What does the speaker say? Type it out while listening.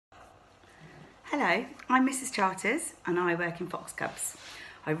Hello, I'm Mrs. Charters and I work in Foxcubs.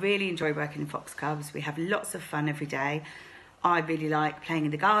 I really enjoy working in Foxcubs. We have lots of fun every day. I really like playing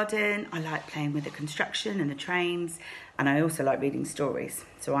in the garden, I like playing with the construction and the trains, and I also like reading stories.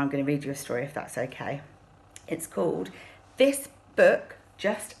 So I'm going to read you a story if that's okay. It's called This Book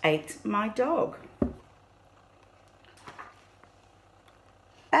Just Ate My Dog.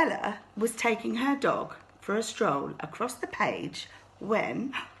 Bella was taking her dog for a stroll across the page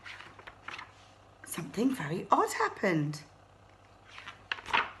when something very odd happened.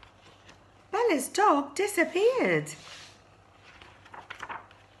 Bella's dog disappeared.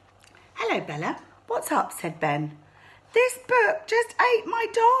 "Hello, Bella. What's up?" said Ben. "This book just ate my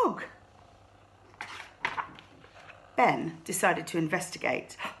dog." Ben decided to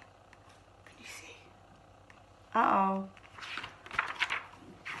investigate. Can you see? Uh-oh.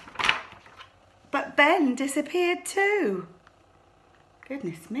 But Ben disappeared too.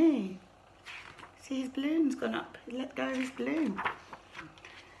 Goodness me. See, his balloon's gone up. He let go of his balloon.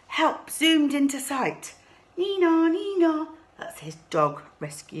 Help zoomed into sight. Nina, Nina. That's his dog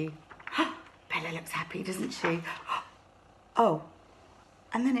rescue. Bella looks happy, doesn't she? Oh,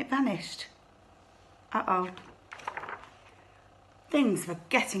 and then it vanished. Uh-oh. Things were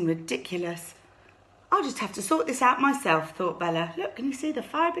getting ridiculous. I'll just have to sort this out myself, thought Bella. Look, can you see the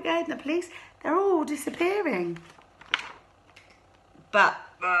fire brigade and the police? They're all disappearing. But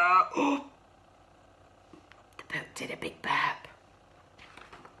the book did a big burp.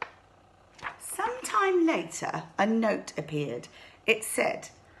 Sometime later, a note appeared. It said,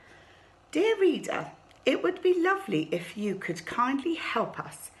 "Dear reader, it would be lovely if you could kindly help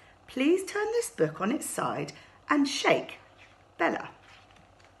us. Please turn this book on its side and shake Bella."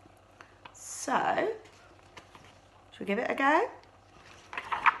 So, shall we give it a go?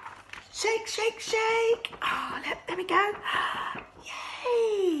 Shake, shake, shake. Oh, look, there we go.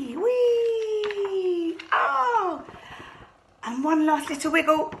 Yay, whee. Oh, and one last little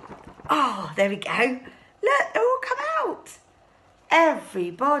wiggle. Oh, there we go. Look, they're all come out.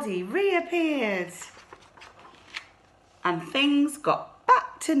 Everybody reappeared. And things got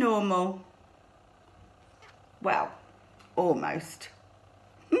back to normal. Well, almost.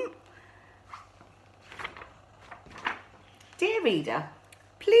 Dear reader,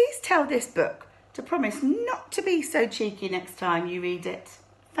 please tell this book to promise not to be so cheeky next time you read it.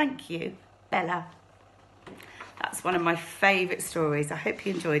 Thank you, Bella. That's one of my favourite stories. I hope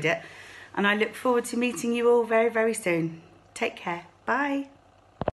you enjoyed it. And I look forward to meeting you all very, very soon. Take care. Bye.